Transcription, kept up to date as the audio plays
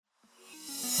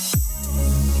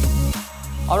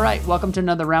All right, welcome to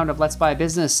another round of Let's Buy a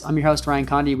Business. I'm your host, Ryan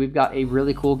Condi. We've got a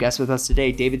really cool guest with us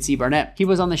today, David C. Barnett. He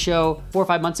was on the show 4 or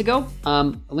 5 months ago.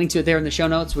 A link to it there in the show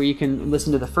notes where you can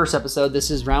listen to the first episode.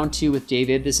 This is round 2 with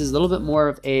David. This is a little bit more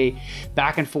of a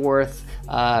back and forth,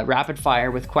 rapid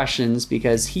fire with questions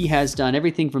because he has done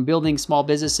everything from building small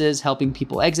businesses, helping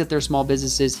people exit their small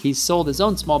businesses. He's sold his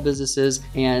own small businesses,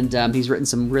 and he's written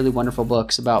some really wonderful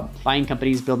books about buying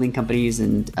companies, building companies,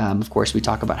 and of course, we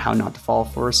talk about how not to fall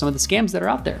for some of the scams that are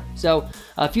out there. So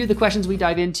a few of the questions we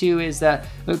dive into is that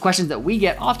the questions that we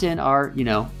get often are,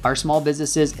 are small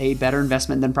businesses a better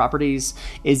investment than properties?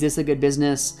 Is this a good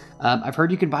business? I've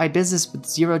heard you can buy a business with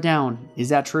zero down. Is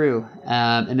that true?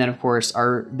 And then of course,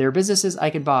 are there businesses I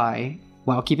could buy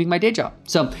while keeping my day job?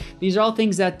 So these are all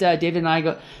things that David and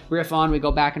I riff on. We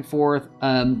go back and forth.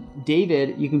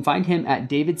 David, you can find him at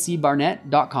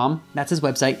davidcbarnett.com. That's his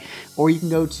website. Or you can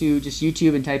go to just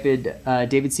YouTube and type in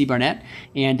David C. Barnett.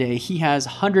 And he has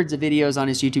hundreds of videos on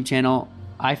his YouTube channel.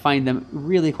 I find them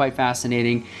really quite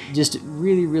fascinating. Just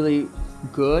really, really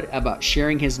good about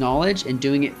sharing his knowledge and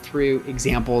doing it through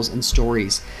examples and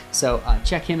stories. So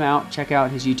check him out. Check out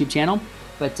his YouTube channel.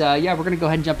 But we're going to go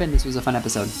ahead and jump in. This was a fun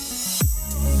episode.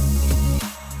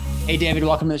 Hey, David,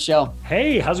 welcome to the show.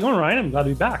 Hey, how's it going, Ryan? I'm glad to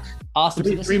be back. Awesome.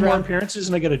 Three more appearances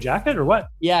and I get a jacket or what?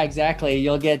 Yeah, exactly.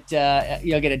 You'll get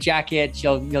a jacket.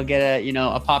 You'll get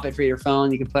a pop-it for your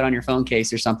phone. You can put on your phone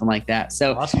case or something like that.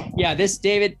 So awesome. Yeah,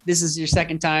 David, this is your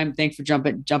second time. Thanks for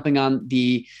jumping on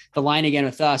the line again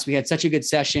with us. We had such a good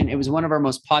session. It was one of our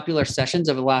most popular sessions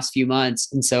over the last few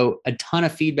months. And so a ton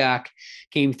of feedback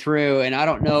came through, and I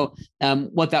don't know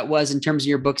what that was in terms of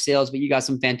your book sales, but you got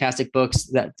some fantastic books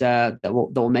that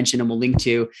we'll mention and we'll link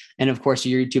to, and of course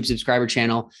your YouTube subscriber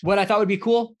channel. What I thought would be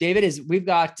cool, David, is we've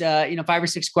got 5 or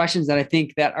 6 questions that I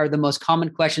think that are the most common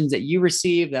questions that you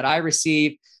receive, that I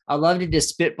receive. I'd love to just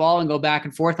spitball and go back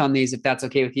and forth on these if that's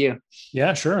okay with you.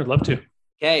 Yeah, sure, I'd love to.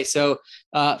 Okay, so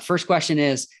first question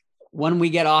is, one we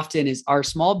get often is, are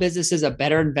small businesses a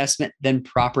better investment than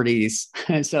properties?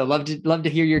 So love to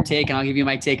hear your take, and I'll give you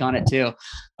my take on it too.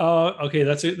 Okay.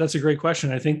 That's a great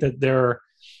question. I think that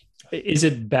is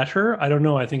it better? I don't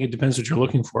know. I think it depends what you're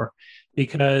looking for,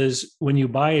 because when you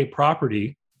buy a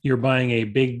property, you're buying a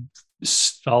big,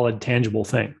 solid, tangible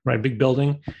thing, right? Big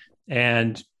building.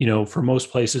 And, for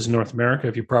most places in North America,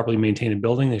 if you properly maintain a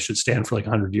building, they should stand for like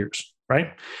 100 years,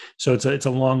 right? So it's a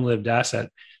long-lived asset.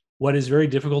 What is very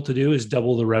difficult to do is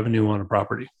double the revenue on a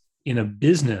property. In a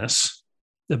business,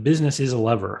 the business is a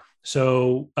lever.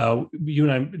 So you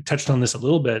and I touched on this a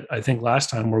little bit, I think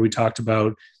last time, where we talked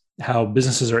about how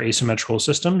businesses are asymmetrical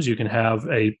systems. You can have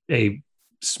a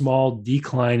small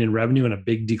decline in revenue and a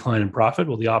big decline in profit.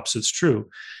 Well, the opposite's true.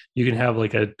 You can have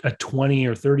like a 20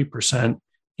 or 30%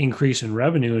 increase in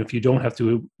revenue. And if you don't have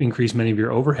to increase many of your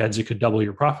overheads, it could double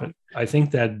your profit. I think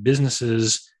that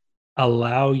businesses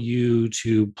allow you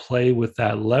to play with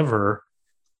that lever.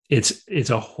 It's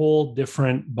a whole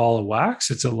different ball of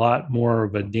wax. It's a lot more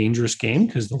of a dangerous game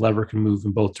because the lever can move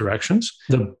in both directions.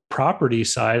 The property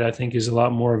side, I think, is a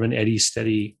lot more of an eddy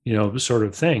steady, sort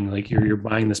of thing. Like you're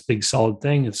buying this big solid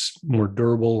thing. It's more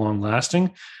durable, long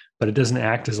lasting, but it doesn't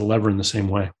act as a lever in the same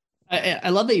way. I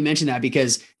love that you mentioned that,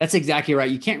 because that's exactly right.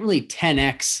 You can't really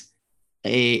 10x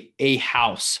a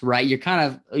house, right? You're kind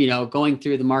of, going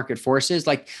through the market forces.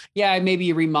 Like, yeah, maybe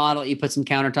you remodel, you put some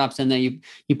countertops in there, you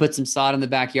put some sod in the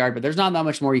backyard, but there's not that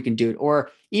much more you can do. Or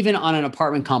even on an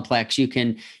apartment complex, you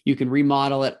can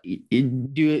remodel it,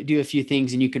 do a few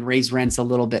things, and you can raise rents a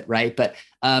little bit, right? But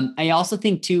I also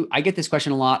think too, I get this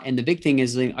question a lot, and the big thing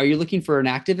is, are you looking for an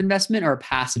active investment or a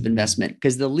passive investment?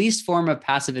 Because the least form of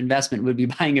passive investment would be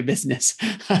buying a business.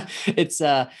 It's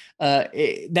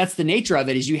that's the nature of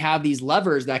it, is you have these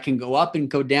levers that can go up and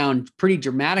go down pretty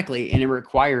dramatically, and it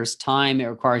requires time, it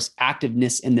requires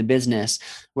activeness in the business.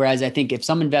 Whereas I think if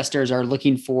some investors are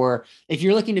if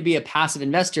you're looking to be a passive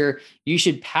investor, you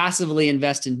should passively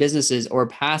invest in businesses, or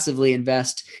passively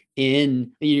invest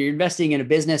you're investing in a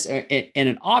business and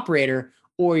an operator,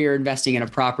 or you're investing in a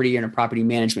property and a property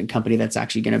management company that's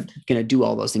actually going to do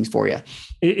all those things for you.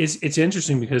 It's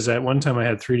interesting because at one time I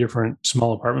had 3 different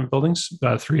small apartment buildings,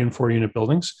 3 and 4 unit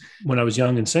buildings. When I was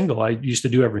young and single, I used to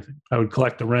do everything. I would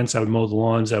collect the rents, I would mow the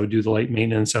lawns, I would do the light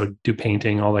maintenance, I would do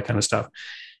painting, all that kind of stuff.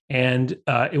 And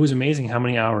it was amazing how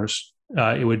many hours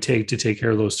it would take to take care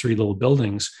of those 3 little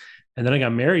buildings. And then I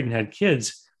got married and had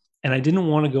kids. And I didn't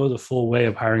want to go the full way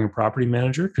of hiring a property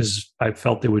manager because I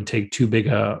felt they would take too big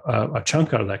a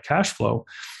chunk out of that cash flow.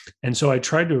 And so I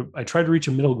tried to reach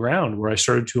a middle ground where I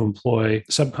started to employ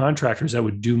subcontractors that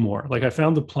would do more. Like I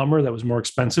found the plumber that was more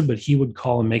expensive, but he would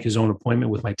call and make his own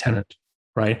appointment with my tenant,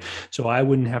 right? So I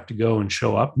wouldn't have to go and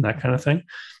show up and that kind of thing.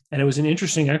 And it was an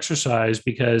interesting exercise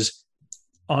because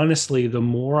honestly, the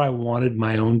more I wanted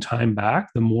my own time back,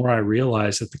 the more I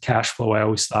realized that the cash flow I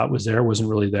always thought was there wasn't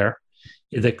really there.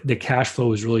 The cash flow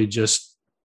was really just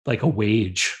like a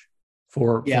wage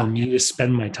for me to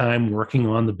spend my time working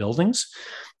on the buildings.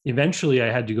 Eventually,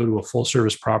 I had to go to a full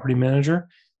service property manager.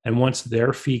 And once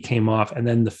their fee came off, and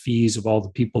then the fees of all the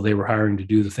people they were hiring to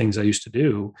do the things I used to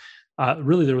do,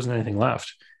 really there wasn't anything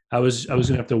left. I was going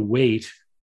to have to wait,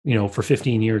 for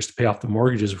 15 years to pay off the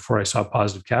mortgages before I saw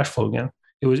positive cash flow again.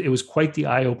 It was quite the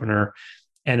eye opener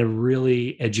and a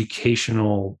really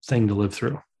educational thing to live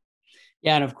through.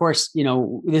 Yeah. And of course,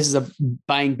 this is a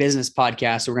buying business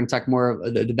podcast, so we're going to talk more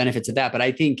of the benefits of that. But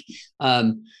I think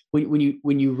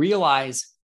when you realize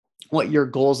what your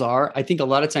goals are, I think a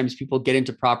lot of times people get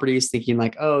into properties thinking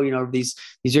like, oh, these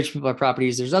rich people have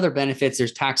properties. There's other benefits.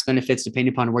 There's tax benefits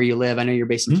depending upon where you live. I know you're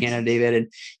based in Canada, David,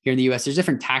 and here in the US, there's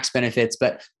different tax benefits.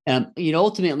 But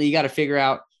ultimately, you got to figure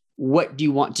out, what do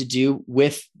you want to do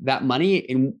with that money?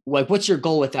 And like, what's your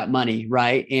goal with that money?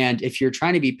 Right. And if you're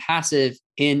trying to be passive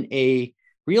in a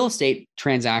real estate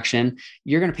transaction,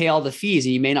 you're going to pay all the fees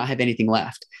and you may not have anything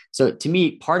left. So to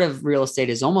me, part of real estate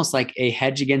is almost like a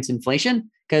hedge against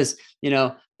inflation, because,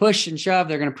 push and shove,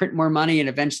 they're going to print more money and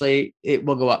eventually it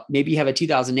will go up. Maybe you have a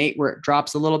 2008 where it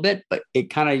drops a little bit, but it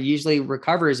kind of usually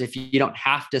recovers if you don't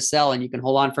have to sell and you can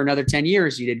hold on for another 10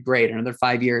 years. You did great, another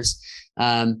 5 years.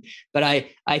 But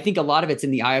I think a lot of it's in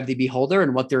the eye of the beholder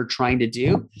and what they're trying to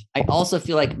do. I also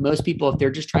feel like most people, if they're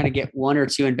just trying to get one or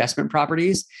two investment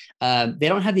properties, they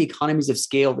don't have the economies of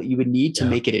scale that you would need to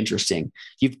make it interesting.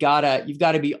 You've got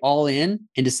to be all in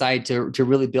and decide to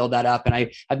really build that up. And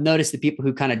I've noticed the people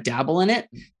who kind of dabble in it,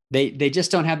 they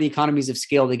just don't have the economies of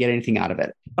scale to get anything out of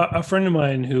it. A friend of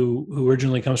mine who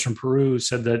originally comes from Peru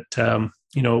said that,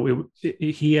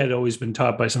 he had always been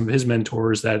taught by some of his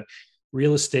mentors that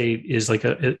real estate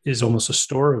is almost a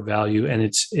store of value. And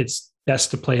it's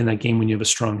best to play in that game when you have a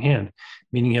strong hand,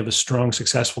 meaning you have a strong,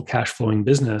 successful cash flowing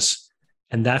business.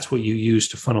 And that's what you use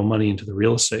to funnel money into the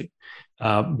real estate.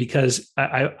 Because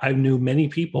I knew many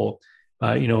people,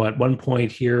 at one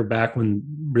point here, back when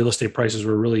real estate prices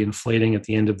were really inflating at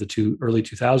the end of the early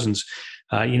 2000s,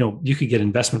 you could get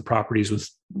investment properties with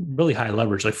really high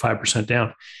leverage, like 5%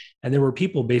 down. And there were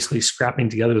people basically scrapping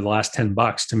together the last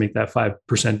 $10 to make that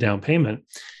 5% down payment.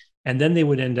 And then they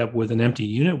would end up with an empty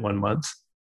unit one month,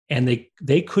 and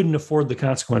they couldn't afford the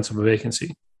consequence of a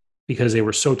vacancy because they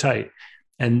were so tight.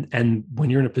 And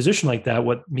when you're in a position like that,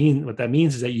 what that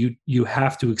means is that you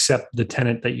have to accept the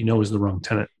tenant that is the wrong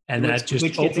tenant. And that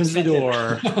just opens the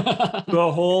door to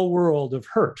a whole world of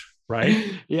hurt,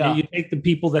 right? Yeah. You take the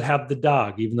people that have the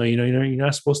dog, even though you're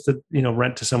not supposed to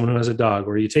rent to someone who has a dog,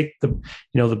 or you take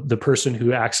the person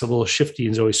who acts a little shifty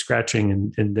and is always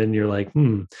scratching, and then you're like,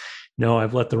 no,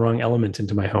 I've let the wrong element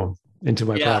into my home, into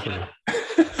my property.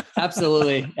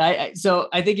 Absolutely. So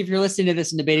I think if you're listening to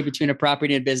this and debating between a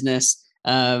property and business,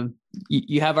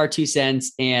 you have our 2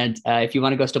 cents. And if you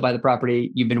want to go still buy the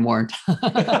property, you've been warned.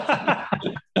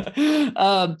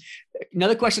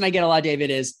 Another question I get a lot, David,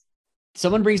 is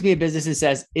someone brings me a business and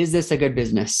says, is this a good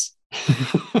business?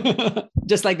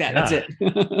 Just like that. Yeah. That's it.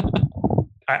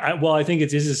 I think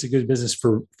is this a good business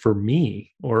for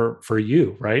me or for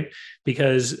you, right?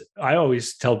 Because I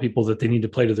always tell people that they need to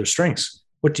play to their strengths.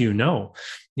 What do you know?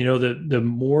 The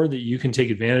more that you can take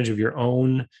advantage of your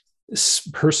own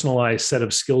personalized set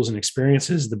of skills and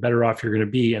experiences, the better off you're going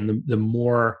to be, and the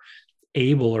more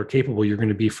able or capable you're going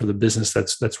to be for the business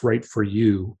that's right for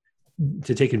you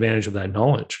to take advantage of that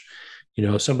knowledge. I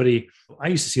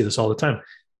used to see this all the time.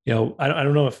 I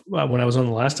don't know if when I was on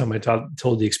the last time I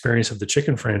told the experience of the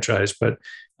chicken franchise, but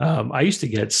I used to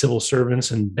get civil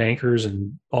servants and bankers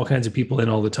and all kinds of people in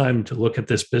all the time to look at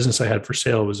this business I had for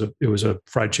sale. It was a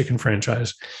fried chicken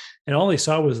franchise. And all they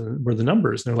saw were the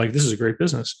numbers. And they're like, this is a great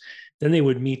business. Then they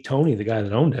would meet Tony, the guy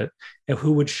that owned it, and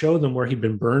who would show them where he'd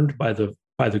been burned by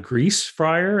the grease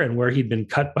fryer and where he'd been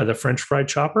cut by the French fry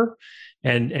chopper.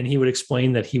 And he would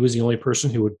explain that he was the only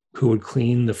person who would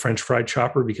clean the French fry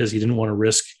chopper because he didn't want to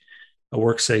risk a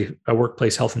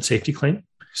workplace health and safety claim.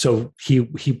 So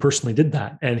he personally did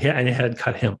that, and it had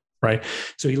cut him, right?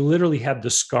 So he literally had the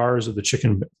scars of the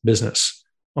chicken business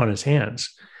on his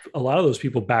hands. A lot of those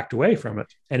people backed away from it.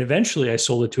 And eventually I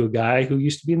sold it to a guy who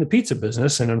used to be in the pizza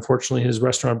business. And unfortunately his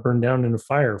restaurant burned down in a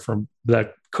fire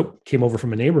that came over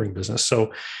from a neighboring business.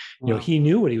 So, he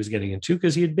knew what he was getting into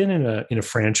because he had been in a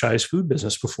franchise food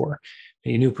business before.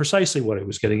 And he knew precisely what he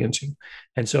was getting into.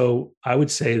 And so I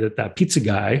would say that pizza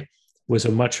guy was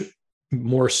a much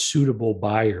more suitable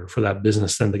buyer for that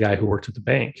business than the guy who worked at the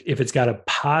bank. If it's got a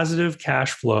positive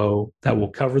cash flow that will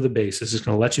cover the basis, it's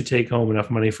going to let you take home enough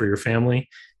money for your family.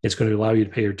 It's going to allow you to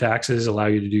pay your taxes, allow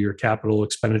you to do your capital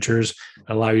expenditures,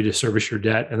 allow you to service your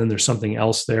debt. And then there's something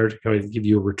else there to kind of give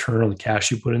you a return on the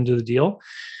cash you put into the deal.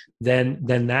 Then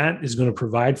that is going to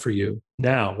provide for you.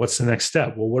 Now, what's the next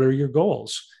step? Well, what are your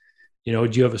goals? Do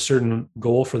you have a certain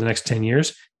goal for the next 10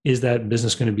 years? Is that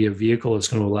business going to be a vehicle that's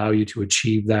going to allow you to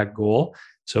achieve that goal?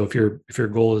 So if your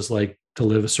goal is like to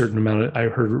live a certain amount I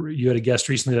heard you had a guest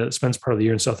recently that spends part of the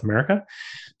year in South America.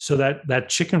 So that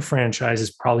chicken franchise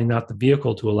is probably not the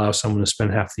vehicle to allow someone to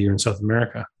spend half the year in South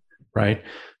America, right?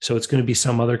 So it's going to be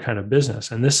some other kind of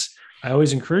business. And this, I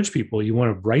always encourage people, you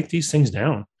want to write these things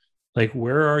down. Like,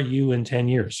 where are you in 10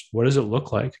 years? What does it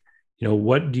look like?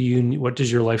 What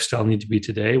does your lifestyle need to be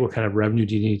today? What kind of revenue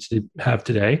do you need to have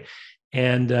today?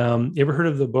 And you ever heard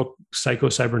of the book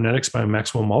Psycho-Cybernetics by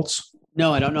Maxwell Maltz?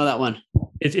 No, I don't know that one.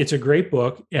 It's a great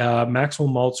book. Maxwell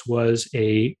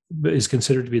Maltz is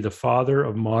considered to be the father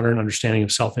of modern understanding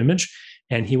of self-image,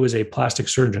 and he was a plastic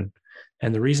surgeon.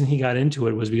 And the reason he got into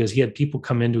it was because he had people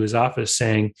come into his office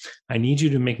saying, "I need you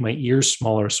to make my ears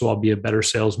smaller so I'll be a better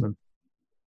salesman."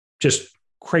 Just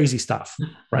crazy stuff,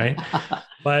 right?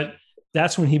 But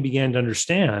that's when he began to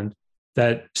understand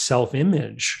that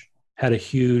self-image had a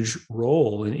huge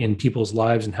role in people's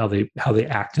lives and how they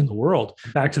act in the world.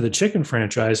 Back to the chicken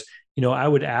franchise, I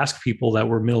would ask people that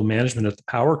were middle management at the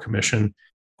Power Commission,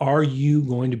 are you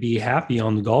going to be happy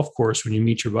on the golf course when you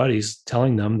meet your buddies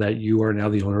telling them that you are now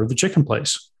the owner of the chicken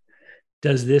place?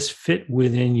 Does this fit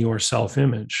within your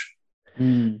self-image?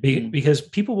 Mm-hmm. Because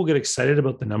people will get excited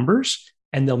about the numbers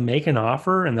and they'll make an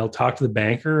offer and they'll talk to the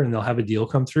banker and they'll have a deal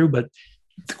come through. But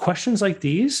the questions like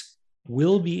these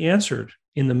will be answered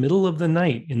in the middle of the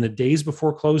night, in the days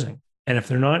before closing. And if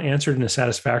they're not answered in a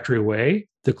satisfactory way,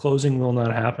 the closing will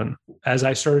not happen. As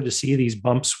I started to see these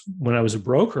bumps when I was a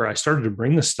broker, I started to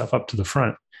bring this stuff up to the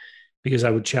front because I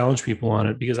would challenge people on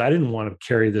it, because I didn't want to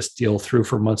carry this deal through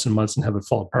for months and months and have it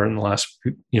fall apart in the last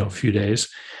few days.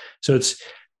 So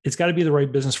it's got to be the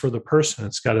right business for the person.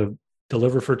 It's got to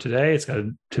deliver for today. It's got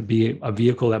to be a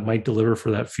vehicle that might deliver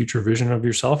for that future vision of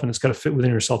yourself, and it's got to fit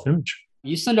within your self-image.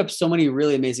 You summed up so many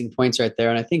really amazing points right there.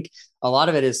 And I think a lot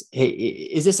of it is, hey,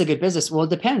 is this a good business? Well,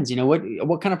 it depends.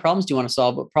 What kind of problems do you want to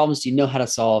solve? What problems do you know how to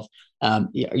solve?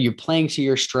 You're playing to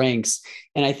your strengths.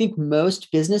 And I think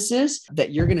most businesses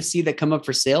that you're going to see that come up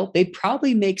for sale, they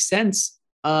probably make sense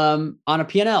on a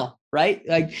P&L, right?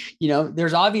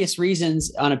 There's obvious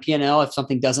reasons on a P&L if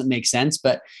something doesn't make sense.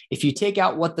 But if you take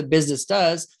out what the business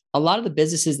does, a lot of the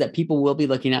businesses that people will be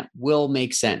looking at will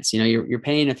make sense. You're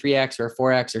paying a 3X or a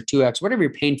 4X or 2X, whatever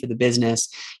you're paying for the business.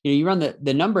 You run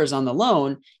the numbers on the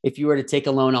loan. If you were to take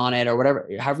a loan on it or whatever,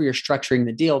 however you're structuring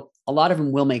the deal, a lot of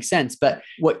them will make sense. But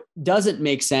what doesn't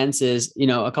make sense is,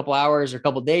 a couple hours or a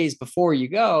couple days before you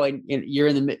go and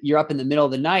you're up in the middle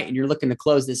of the night and you're looking to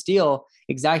close this deal.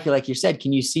 Exactly like you said,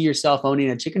 can you see yourself owning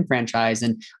a chicken franchise?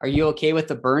 And are you okay with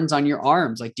the burns on your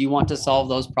arms? Like, do you want to solve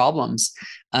those problems?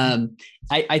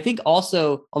 I think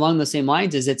also along the same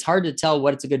lines is it's hard to tell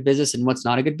what's a good business and what's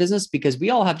not a good business because we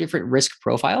all have different risk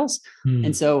profiles.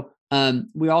 And so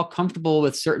we're all comfortable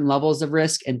with certain levels of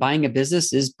risk, and buying a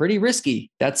business is pretty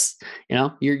risky. That's,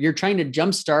 you're trying to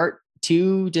jumpstart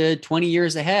 2 to 20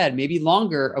 years ahead, maybe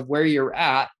longer of where you're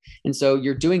at. And so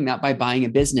you're doing that by buying a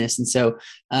business. And so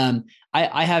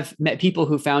I have met people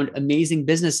who found amazing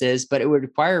businesses, but it would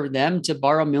require them to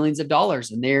borrow millions of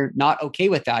dollars, and they're not okay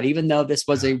with that. Even though this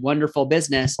was a wonderful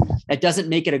business, that doesn't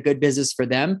make it a good business for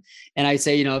them. And I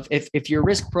say, if your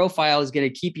risk profile is going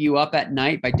to keep you up at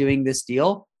night by doing this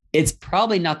deal, it's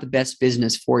probably not the best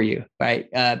business for you, right?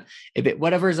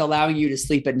 Whatever is allowing you to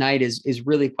sleep at night is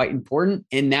really quite important.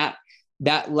 And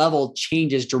that level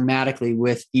changes dramatically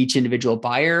with each individual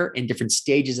buyer in different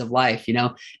stages of life.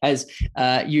 As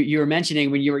you were mentioning,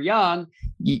 when you were young,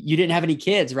 you didn't have any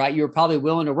kids, right? You were probably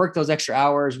willing to work those extra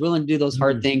hours, willing to do those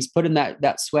hard things, put in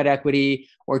that sweat equity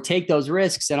or take those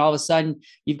risks. And all of a sudden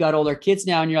you've got older kids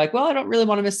now and you're like, well, I don't really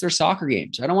want to miss their soccer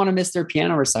games. I don't want to miss their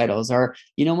piano recitals, or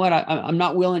you know what? I'm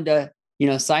not willing to,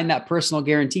 sign that personal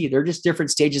guarantee. They're just different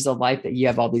stages of life that you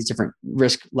have all these different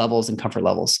risk levels and comfort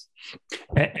levels.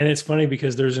 And it's funny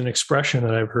because there's an expression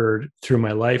that I've heard through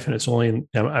my life, and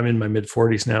I'm in my mid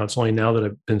 40s now. It's only now that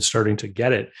I've been starting to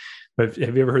get it. But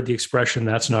have you ever heard the expression,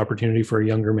 that's an opportunity for a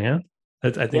younger man?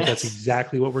 I think That's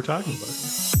exactly what we're talking about.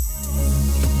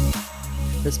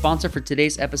 The sponsor for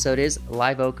today's episode is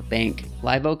Live Oak Bank.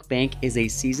 Live Oak Bank is a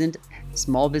seasoned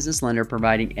small business lender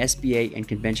providing SBA and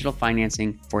conventional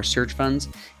financing for search funds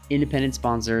independent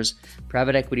sponsors,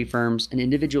 private equity firms, and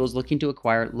individuals looking to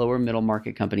acquire lower middle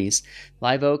market companies.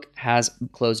 Live Oak has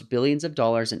closed billions of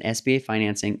dollars in SBA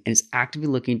financing and is actively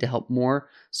looking to help more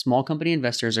small company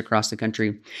investors across the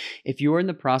country. If you are in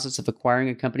the process of acquiring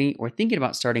a company or thinking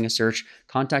about starting a search,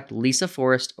 contact Lisa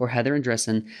Forrest or Heather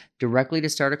Andressen directly to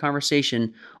start a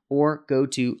conversation, or go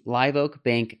to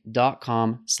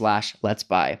liveoakbank.com/let's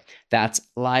buy. That's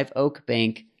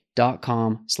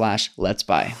liveoakbank.com/let's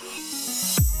buy.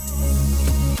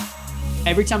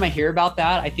 Every time I hear about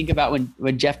that, I think about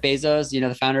when Jeff Bezos,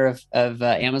 the founder of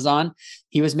Amazon,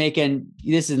 he was making,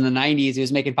 this is in the 90s, he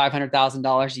was making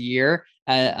 $500,000 a year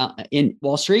in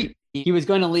Wall Street. He was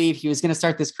going to leave. He was going to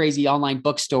start this crazy online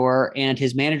bookstore, and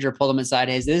his manager pulled him aside.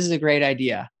 Hey, this is a great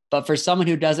idea, but for someone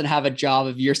who doesn't have a job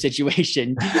of your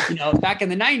situation, back in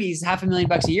the 90s,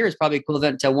 $500,000 a year is probably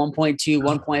equivalent to 1.2,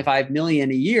 1.5 million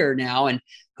a year now. And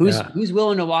who's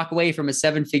willing to walk away from a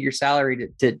 7-figure salary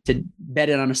to bet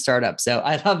in on a startup? So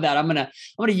I love that. I'm gonna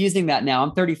using that now.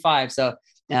 I'm 35, so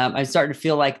I'm starting to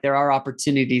feel like there are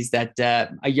opportunities that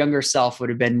a younger self would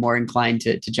have been more inclined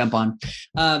to jump on.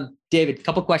 David, a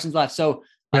couple questions left. So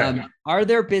are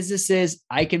there businesses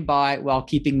I can buy while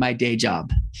keeping my day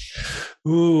job?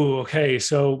 Ooh, okay.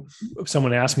 So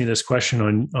someone asked me this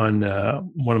question on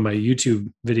one of my YouTube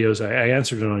videos. I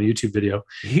answered it on a YouTube video.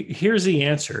 Here's the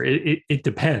answer. It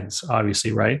depends,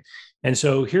 obviously, right? And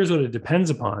so here's what it depends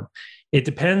upon. It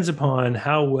depends upon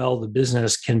how well the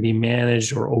business can be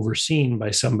managed or overseen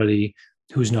by somebody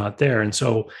who's not there. And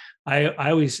so I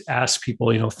always ask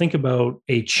people, think about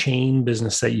a chain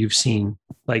business that you've seen.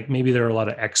 Like maybe there are a lot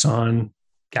of Exxon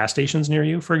gas stations near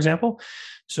you, for example.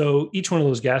 So each one of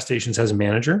those gas stations has a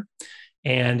manager.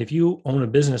 And if you own a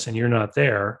business and you're not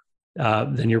there,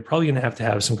 then you're probably going to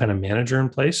have some kind of manager in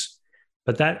place.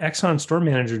 But that Exxon store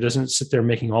manager doesn't sit there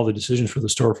making all the decisions for the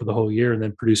store for the whole year and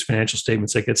then produce financial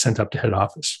statements that get sent up to head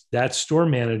office. That store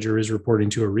manager is reporting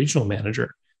to a regional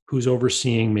manager who's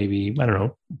overseeing maybe,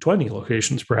 20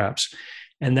 locations perhaps.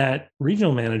 And that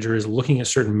regional manager is looking at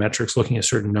certain metrics, looking at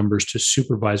certain numbers to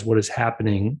supervise what is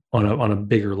happening on a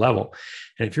bigger level.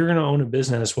 And if you're going to own a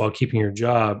business while keeping your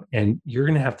job, and you're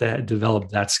going to have to develop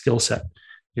that skill set,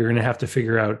 you're going to have to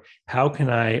figure out, how can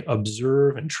I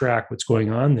observe and track what's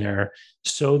going on there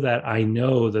so that I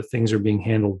know that things are being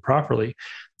handled properly.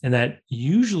 And that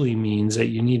usually means that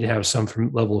you need to have some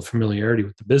level of familiarity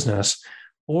with the business,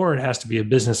 or it has to be a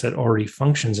business that already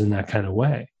functions in that kind of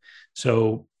way.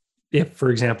 So if, for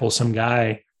example, some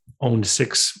guy owned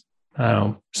 6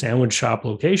 sandwich shop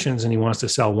locations and he wants to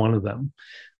sell one of them,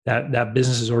 that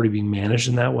business is already being managed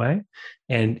in that way.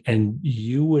 And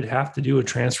you would have to do a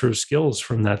transfer of skills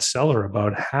from that seller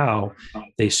about how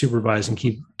they supervise and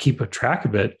keep a track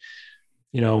of it.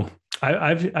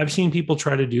 I've seen people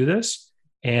try to do this,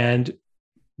 and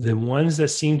the ones that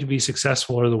seem to be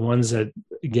successful are the ones that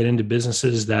get into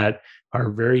businesses that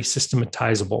are very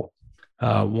systematizable.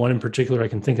 One in particular I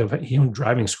can think of, he owned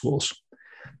driving schools.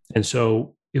 And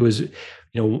so it was,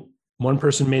 one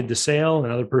person made the sale,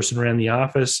 another person ran the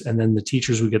office, and then the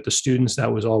teachers would get the students.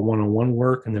 That was all one-on-one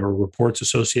work, and there were reports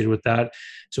associated with that.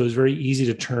 So it was very easy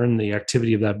to turn the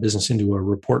activity of that business into a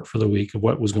report for the week of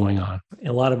what was going on. In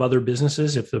a lot of other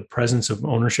businesses, if the presence of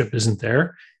ownership isn't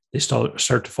there, they start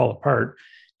to fall apart.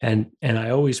 And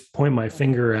I always point my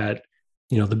finger at,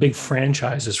 the big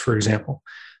franchises, for example.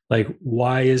 Like,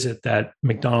 why is it that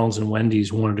McDonald's and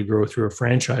Wendy's wanted to grow through a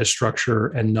franchise structure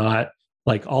and not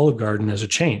like Olive Garden as a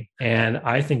chain? And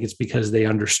I think it's because they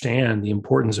understand the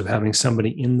importance of having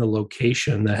somebody in the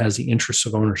location that has the interests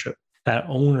of ownership. That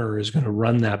owner is going to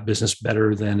run that business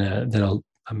better than a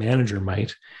manager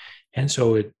might. And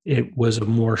so it was a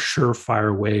more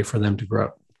surefire way for them to grow.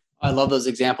 I love those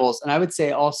examples. And I would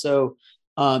say also,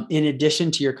 in addition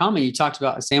to your comment, you talked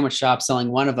about a sandwich shop selling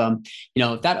one of them.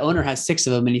 If that owner has 6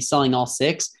 of them and he's selling all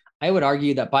 6, I would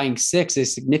argue that buying 6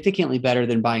 is significantly better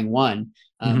than buying one.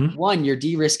 One, you're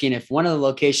de-risking. If one of the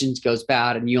locations goes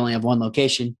bad and you only have one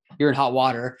location, you're in hot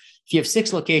water. If you have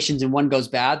 6 locations and one goes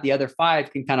bad, the other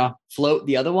 5 can kind of float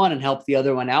the other one and help the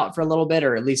other one out for a little bit,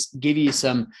 or at least give you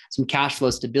some cash flow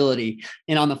stability.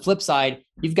 And on the flip side,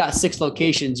 you've got 6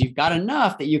 locations. You've got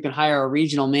enough that you can hire a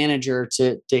regional manager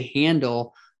to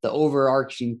handle the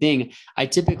overarching thing. I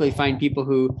typically find people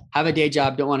who have a day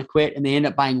job, don't want to quit, and they end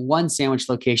up buying one sandwich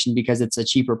location because it's a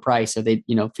cheaper price. So they,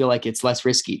 feel like it's less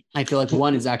risky. I feel like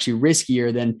one is actually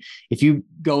riskier than if you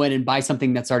go in and buy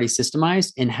something that's already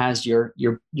systemized and has your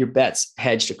bets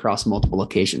hedged across multiple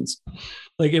locations.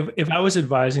 Like if I was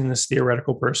advising this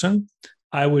theoretical person,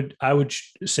 I would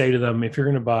say to them, if you're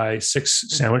going to buy 6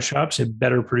 sandwich shops, it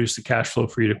better produce the cash flow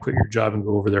for you to quit your job and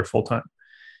go over there full time.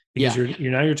 because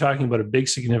you're talking about a big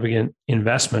significant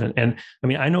investment. And I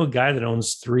mean, I know a guy that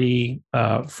owns 3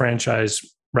 franchise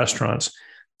restaurants,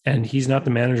 and he's not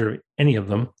the manager of any of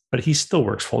them, but he still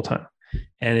works full time.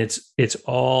 And it's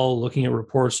all looking at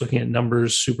reports, looking at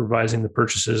numbers, supervising the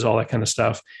purchases, all that kind of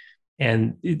stuff.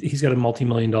 And he's got a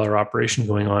multi-million-dollar operation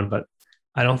going on, but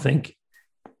I don't think,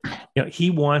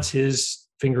 he wants his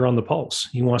finger on the pulse.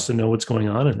 He wants to know what's going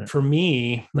on in it. For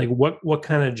me, like what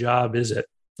kind of job is it?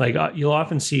 Like you'll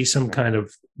often see some kind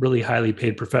of really highly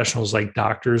paid professionals like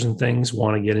doctors and things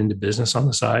want to get into business on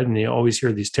the side. And you always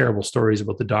hear these terrible stories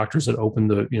about the doctors that open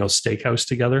the, steakhouse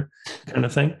together kind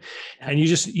of thing. And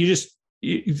this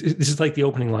is like the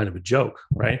opening line of a joke,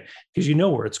 right? Because you know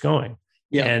where it's going.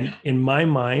 Yeah. And in my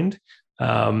mind,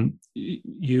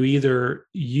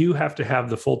 you have to have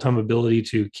the full-time ability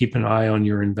to keep an eye on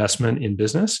your investment in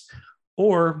business,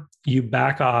 or you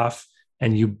back off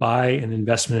and you buy an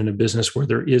investment in a business where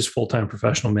there is full-time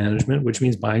professional management, which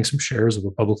means buying some shares of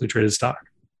a publicly traded stock.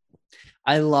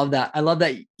 I love that.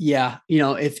 Yeah.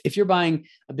 If you're buying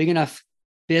a big enough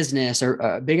business or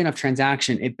a big enough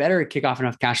transaction, it better kick off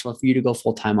enough cash flow for you to go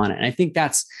full-time on it. And I think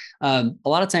that's a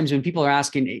lot of times when people are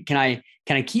asking, can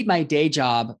I keep my day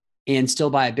job and still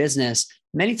buy a business?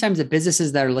 Many times the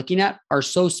businesses that are looking at are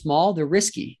so small, they're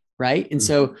risky, right? And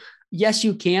so yes,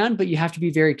 you can, but you have to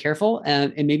be very careful.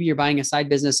 And maybe you're buying a side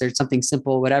business or something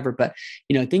simple, whatever. But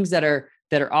things that are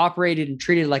operated and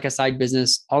treated like a side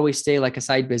business always stay like a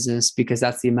side business, because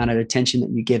that's the amount of attention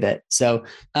that you give it. So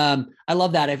I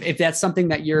love that. If that's something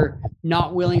that you're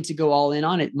not willing to go all in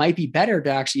on, it might be better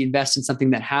to actually invest in something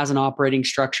that has an operating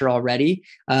structure already,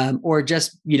 or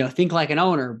just think like an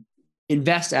owner.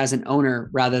 Invest as an owner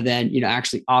rather than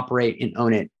actually operate and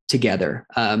own it together.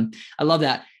 I love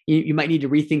that. You might need to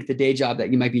rethink the day job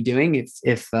that you might be doing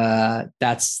if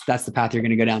that's the path you're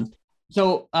going to go down.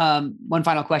 So one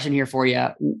final question here for you.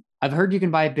 I've heard you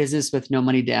can buy a business with no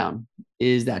money down.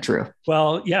 Is that true?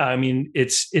 Well, yeah. I mean,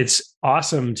 it's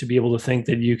awesome to be able to think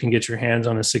that you can get your hands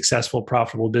on a successful,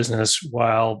 profitable business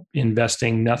while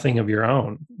investing nothing of your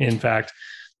own. In fact,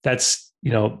 that's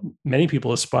many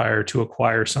people aspire to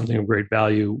acquire something of great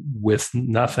value with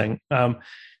nothing.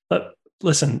 But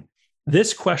listen,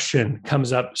 this question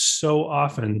comes up so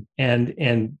often,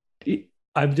 and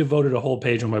I've devoted a whole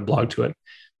page on my blog to it.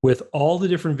 With all the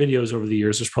different videos over the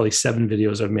years, there's probably 7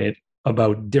 videos I've made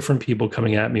about different people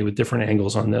coming at me with different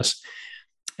angles on this.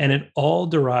 And it all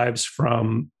derives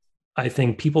from, I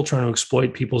think, people trying to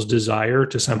exploit people's desire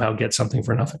to somehow get something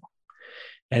for nothing.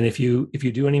 And if you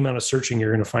do any amount of searching,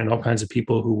 you're going to find all kinds of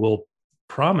people who will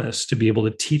promise to be able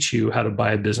to teach you how to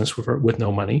buy a business with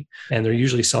no money. And they're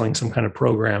usually selling some kind of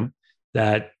program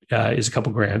that is a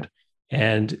couple grand.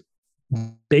 And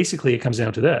basically it comes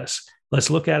down to this. Let's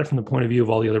look at it from the point of view of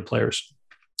all the other players.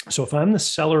 So if I'm the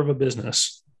seller of a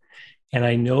business and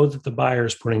I know that the buyer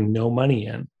is putting no money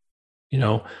in,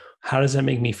 how does that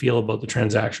make me feel about the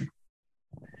transaction?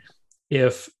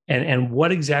 And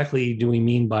what exactly do we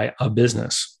mean by a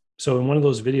business? So in one of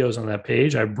those videos on that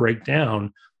page, I break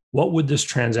down what would this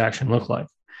transaction look like.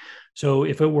 So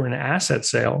if it were an asset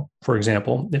sale, for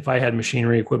example, if I had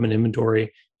machinery, equipment,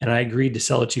 inventory, and I agreed to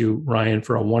sell it to you, Ryan,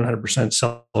 for a 100%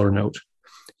 seller note,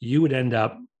 you would end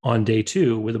up on day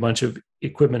 2 with a bunch of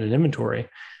equipment and inventory.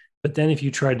 But then if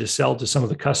you tried to sell to some of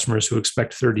the customers who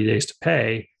expect 30 days to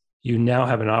pay, you now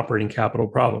have an operating capital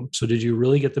problem. So did you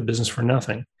really get the business for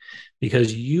nothing?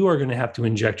 Because you are going to have to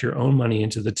inject your own money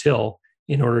into the till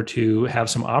in order to have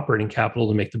some operating capital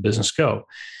to make the business go.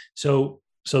 So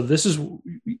this is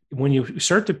when you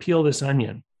start to peel this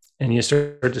onion and you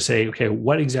start to say, okay,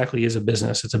 what exactly is a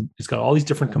business? It's got all these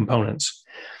different components.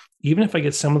 Even if I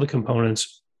get some of the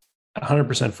components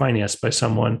 100% financed by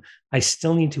someone, I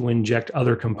still need to inject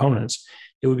other components.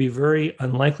 It would be very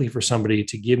unlikely for somebody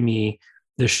to give me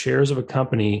the shares of a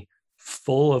company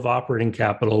full of operating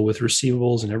capital with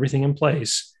receivables and everything in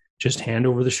place, just hand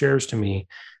over the shares to me,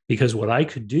 because what I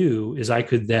could do is I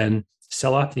could then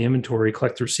sell off the inventory,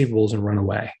 collect the receivables, and run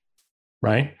away,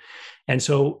 right? And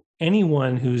so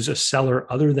anyone who's a seller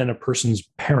other than a person's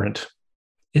parent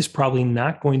is probably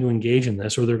not going to engage in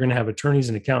this, or they're going to have attorneys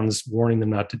and accountants warning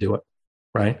them not to do it,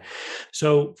 right?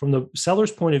 So from the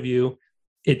seller's point of view,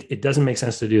 it doesn't make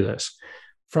sense to do this.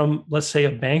 From, let's say,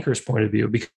 a banker's point of view,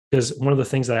 because one of the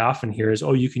things that I often hear is,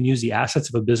 oh, you can use the assets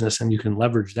of a business and you can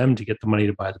leverage them to get the money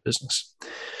to buy the business.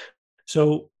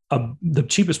 So the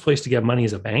cheapest place to get money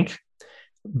is a bank.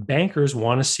 Bankers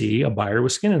want to see a buyer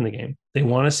with skin in the game. They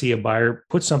want to see a buyer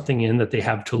put something in that they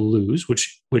have to lose,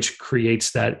 which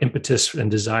creates that impetus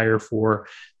and desire for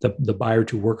the buyer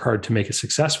to work hard to make it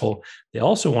successful. They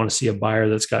also want to see a buyer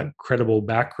that's got credible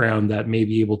background that may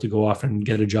be able to go off and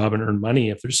get a job and earn money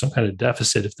if there's some kind of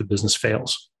deficit, if the business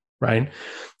fails, right?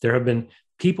 There have been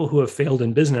people who have failed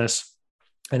in business,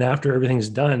 and after everything's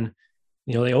done,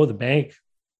 they owe the bank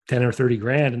 10 or 30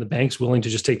 grand, and the bank's willing to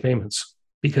just take payments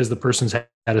because the person's had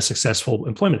a successful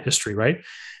employment history, right?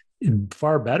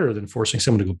 Far better than forcing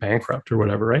someone to go bankrupt or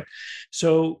whatever, right?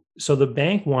 So the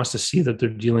bank wants to see that they're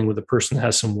dealing with a person that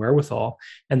has some wherewithal.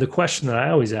 And the question that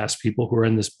I always ask people who are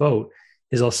in this boat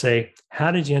is, I'll say, how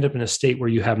did you end up in a state where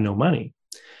you have no money?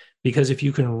 Because if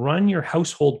you can run your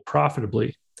household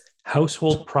profitably,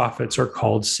 household profits are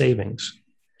called savings.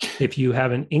 If you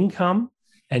have an income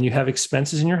and you have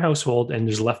expenses in your household and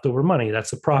there's leftover money,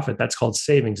 that's a profit. That's called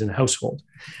savings in a household.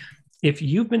 If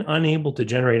you've been unable to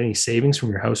generate any savings from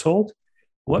your household,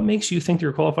 what makes you think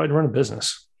you're qualified to run a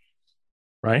business,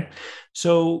 right?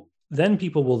 So then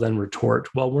people will then retort,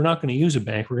 well, we're not going to use a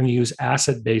bank. We're going to use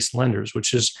asset-based lenders,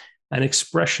 which is an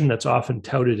expression that's often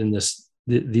touted in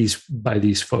by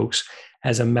these folks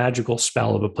as a magical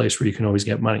spell of a place where you can always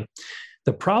get money.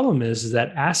 The problem is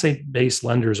that asset-based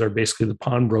lenders are basically the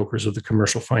pawnbrokers of the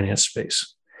commercial finance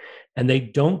space. And they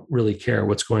don't really care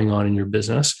what's going on in your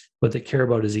business. What they care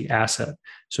about is the asset.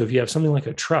 So if you have something like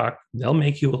a truck, they'll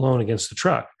make you a loan against the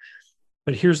truck.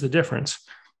 But here's the difference.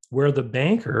 Where the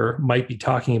banker might be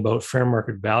talking about fair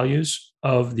market values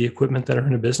of the equipment that are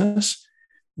in a business,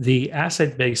 the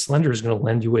asset-based lender is going to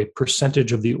lend you a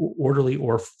percentage of the orderly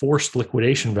or forced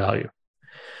liquidation value.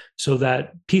 So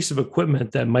that piece of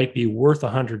equipment that might be worth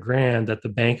 100 grand that the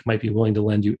bank might be willing to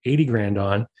lend you 80 grand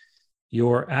on,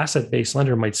 your asset-based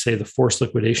lender might say the forced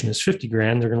liquidation is 50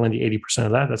 grand. They're going to lend you 80%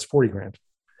 of that. That's 40 grand.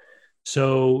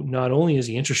 So not only is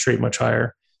the interest rate much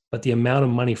higher, but the amount of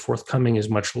money forthcoming is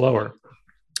much lower.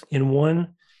 In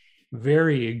one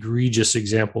very egregious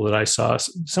example that I saw,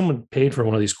 someone paid for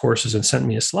one of these courses and sent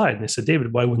me a slide. And they said,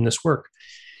 David, why wouldn't this work?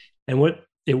 And what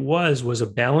it was a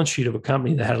balance sheet of a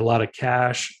company that had a lot of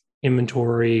cash,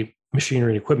 inventory,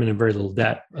 machinery, and equipment, and very little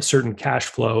debt, a certain cash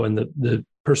flow. And the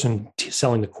person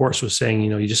selling the course was saying,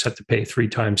 you just have to pay 3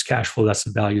 times cash flow. That's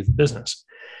the value of the business.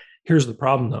 Here's the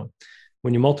problem, though.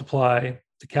 When you multiply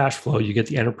the cash flow, you get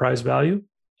the enterprise value.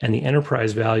 And the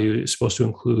enterprise value is supposed to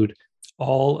include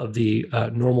all of the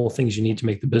normal things you need to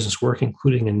make the business work,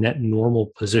 including a net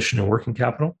normal position in working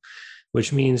capital,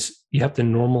 which means you have to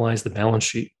normalize the balance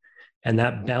sheet. And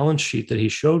that balance sheet that he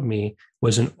showed me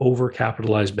was an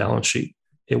overcapitalized balance sheet.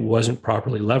 It wasn't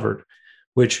properly levered,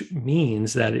 which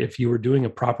means that if you were doing a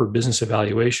proper business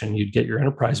evaluation, you'd get your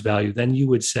enterprise value. Then you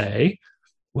would say,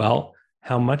 well,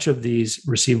 how much of these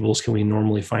receivables can we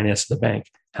normally finance at the bank?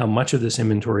 How much of this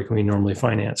inventory can we normally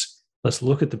finance? Let's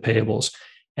look at the payables.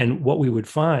 And what we would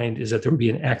find is that there would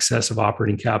be an excess of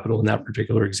operating capital in that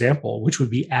particular example, which would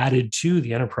be added to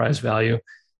the enterprise value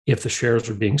if the shares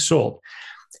were being sold.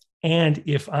 And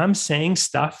if I'm saying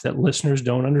stuff that listeners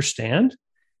don't understand,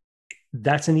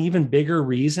 that's an even bigger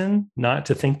reason not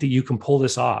to think that you can pull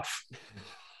this off.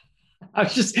 I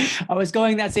was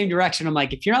going that same direction. I'm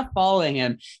like, if you're not following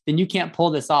him, then you can't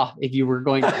pull this off if you were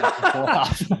going to pull it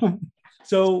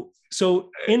off.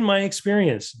 So in my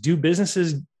experience, do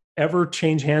businesses ever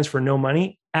change hands for no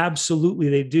money? Absolutely,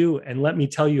 they do. And let me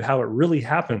tell you how it really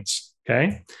happens.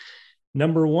 Okay.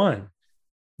 Number one,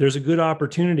 there's a good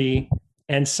opportunity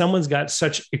and someone's got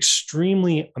such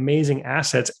extremely amazing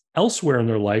assets elsewhere in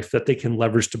their life that they can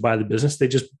leverage to buy the business. They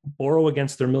just borrow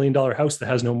against their $1 million house that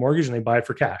has no mortgage and they buy it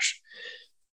for cash.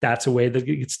 That's a way that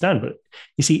it gets done. But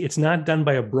you see, it's not done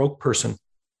by a broke person.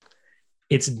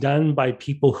 It's done by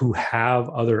people who have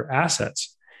other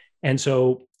assets. And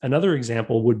so another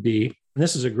example would be, and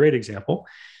this is a great example.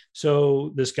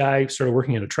 So this guy started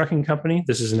working at a trucking company.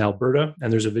 This is in Alberta.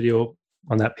 And there's a video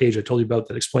on that page I told you about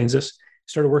that explains this.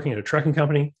 Started working at a trucking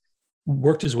company,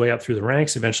 worked his way up through the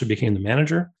ranks, eventually became the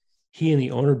manager. He and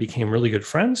the owner became really good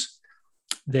friends.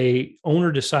 The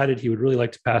owner decided he would really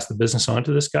like to pass the business on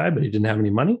to this guy, but he didn't have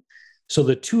any money. So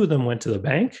the two of them went to the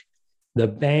bank. The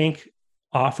bank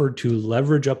offered to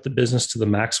leverage up the business to the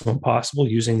maximum possible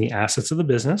using the assets of the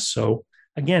business. So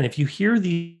again, if you hear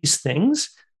these things,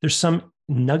 there's some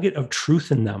nugget of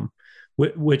truth in them,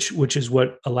 which is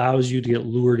what allows you to get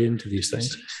lured into these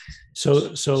things.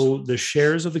 So the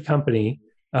shares of the company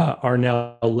are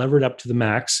now levered up to the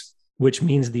max, which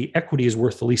means the equity is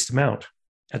worth the least amount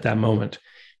at that moment.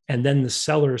 And then the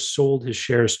seller sold his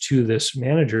shares to this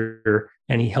manager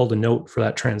and he held a note for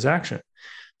that transaction.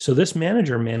 So this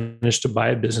manager managed to buy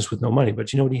a business with no money,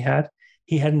 but you know what he had?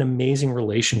 he had an amazing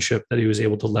relationship that he was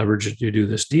able to leverage to do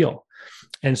this deal.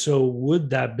 And so would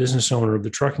that business owner of the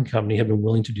trucking company have been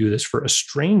willing to do this for a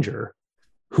stranger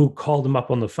who called him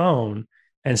up on the phone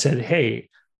and said, hey,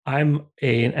 I'm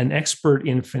an expert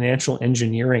in financial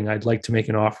engineering. I'd like to make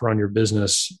an offer on your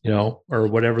business, or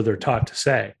whatever they're taught to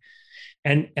say.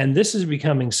 And this is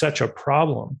becoming such a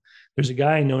problem. There's a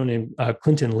guy named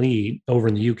Clinton Lee over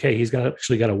in the UK. He's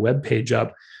actually got a web page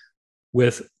up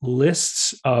with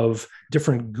lists of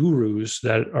different gurus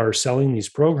that are selling these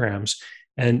programs.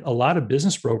 And a lot of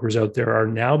business brokers out there are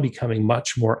now becoming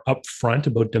much more upfront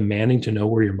about demanding to know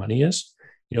where your money is.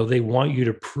 They want you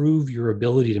to prove your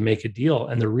ability to make a deal.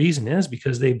 And the reason is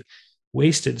because they've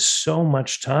wasted so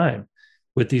much time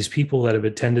with these people that have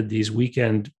attended these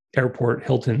weekend airport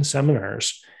Hilton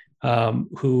seminars,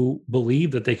 who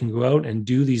believe that they can go out and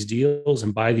do these deals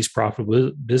and buy these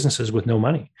profitable businesses with no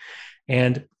money.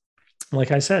 And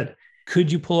like I said,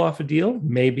 could you pull off a deal?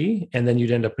 Maybe, and then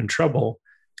you'd end up in trouble.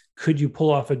 Could you pull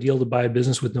off a deal to buy a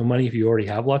business with no money if you already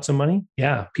have lots of money?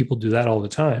 Yeah, people do that all the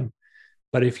time.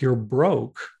 But if you're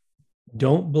broke,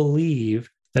 don't believe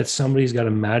that somebody's got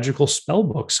a magical spell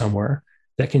book somewhere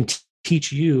that can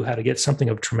teach you how to get something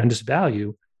of tremendous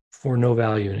value for no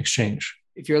value in exchange.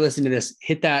 If you're listening to this,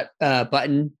 hit that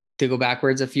button to go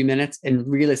backwards a few minutes and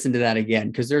re-listen to that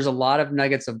again, because there's a lot of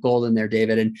nuggets of gold in there,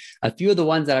 David. And a few of the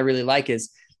ones that I really like is,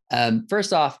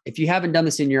 first off, if you haven't done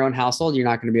this in your own household, you're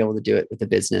not going to be able to do it with a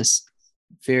business.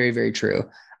 Very, very true.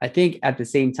 I think at the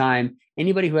same time,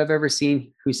 anybody who I've ever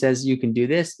seen who says you can do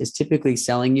this is typically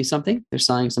selling you something. They're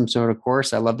selling some sort of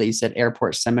course. I love that you said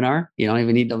airport seminar. You don't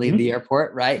even need to leave the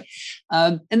airport, right?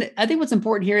 And I think what's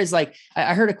important here is like,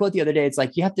 I heard a quote the other day. It's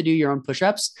like, you have to do your own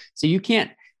push-ups. So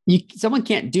someone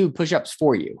can't do push-ups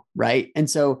for you, right? And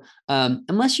so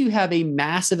unless you have a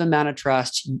massive amount of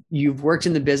trust, you've worked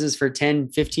in the business for 10,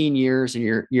 15 years, and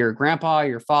your grandpa,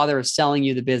 your father is selling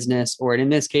you the business, or in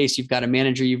this case, you've got a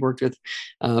manager you've worked with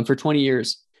for 20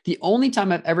 years. The only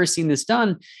time I've ever seen this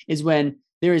done is when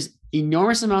there is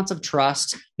enormous amounts of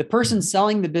trust. The person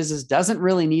selling the business doesn't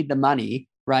really need the money,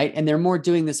 right? And they're more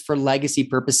doing this for legacy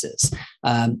purposes.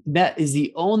 That is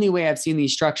the only way I've seen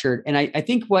these structured. And I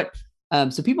think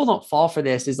so people don't fall for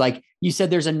this is like you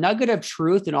said, there's a nugget of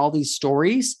truth in all these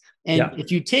stories. And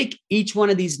if you take each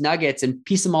one of these nuggets and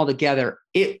piece them all together,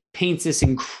 it paints this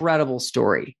incredible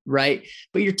story, right?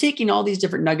 But you're taking all these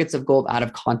different nuggets of gold out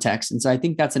of context. And so I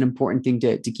think that's an important thing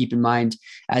to keep in mind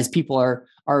as people are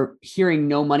hearing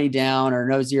no money down or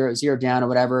no zero down or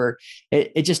whatever.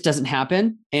 It just doesn't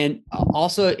happen. And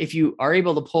also, if you are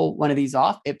able to pull one of these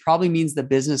off, it probably means the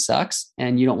business sucks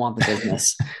and you don't want the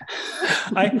business.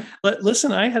 I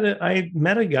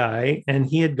met a guy and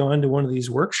he had gone to one of these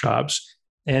workshops.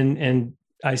 And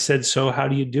I said, so how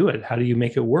do you do it? How do you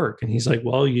make it work? And he's like,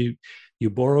 well, you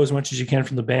borrow as much as you can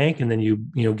from the bank, and then you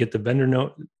get the vendor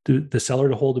note, the seller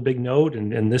to hold a big note,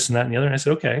 and this and that and the other. And I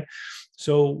said, okay,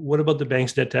 so what about the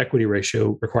bank's debt to equity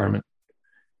ratio requirement?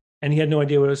 And he had no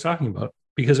idea what I was talking about,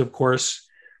 because of course,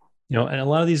 and a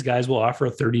lot of these guys will offer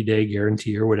a 30-day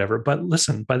guarantee or whatever. But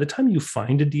listen, by the time you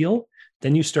find a deal,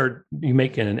 then you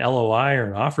make an LOI or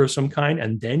an offer of some kind,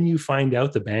 and then you find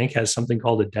out the bank has something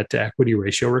called a debt to equity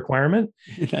ratio requirement.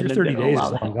 Your 30 days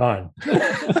is long gone.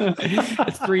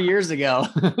 It's 3 years ago.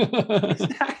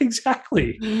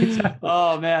 Exactly.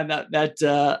 Oh man,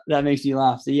 that makes me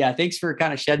laugh. So yeah, thanks for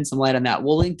kind of shedding some light on that.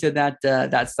 We'll link to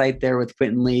that site there with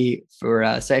Quinton Lee for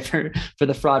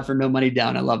the fraud for no money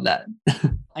down. I love that.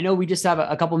 I know we just have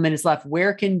a couple of minutes left.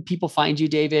 Where can people find you,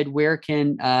 David? Where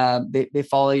can they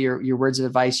follow your words of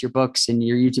advice, your books, and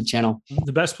your YouTube channel?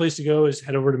 The best place to go is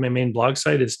head over to my main blog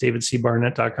site. It's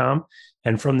davidcbarnett.com.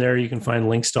 And from there, you can find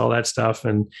links to all that stuff.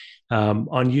 And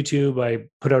on YouTube, I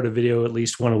put out a video at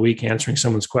least one a week answering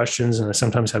someone's questions. And I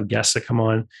sometimes have guests that come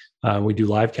on. We do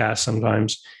live casts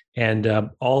sometimes. And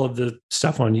all of the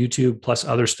stuff on YouTube plus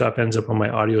other stuff ends up on my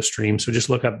audio stream. So just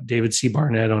look up David C.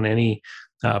 Barnett on any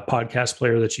podcast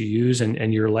player that you use,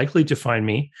 and you're likely to find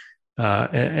me.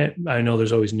 And I know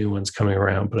there's always new ones coming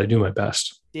around, but I do my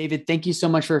best. David, thank you so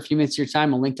much for a few minutes of your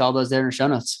time. I'll link to all those there in the show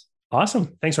notes.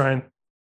 Awesome. Thanks, Ryan.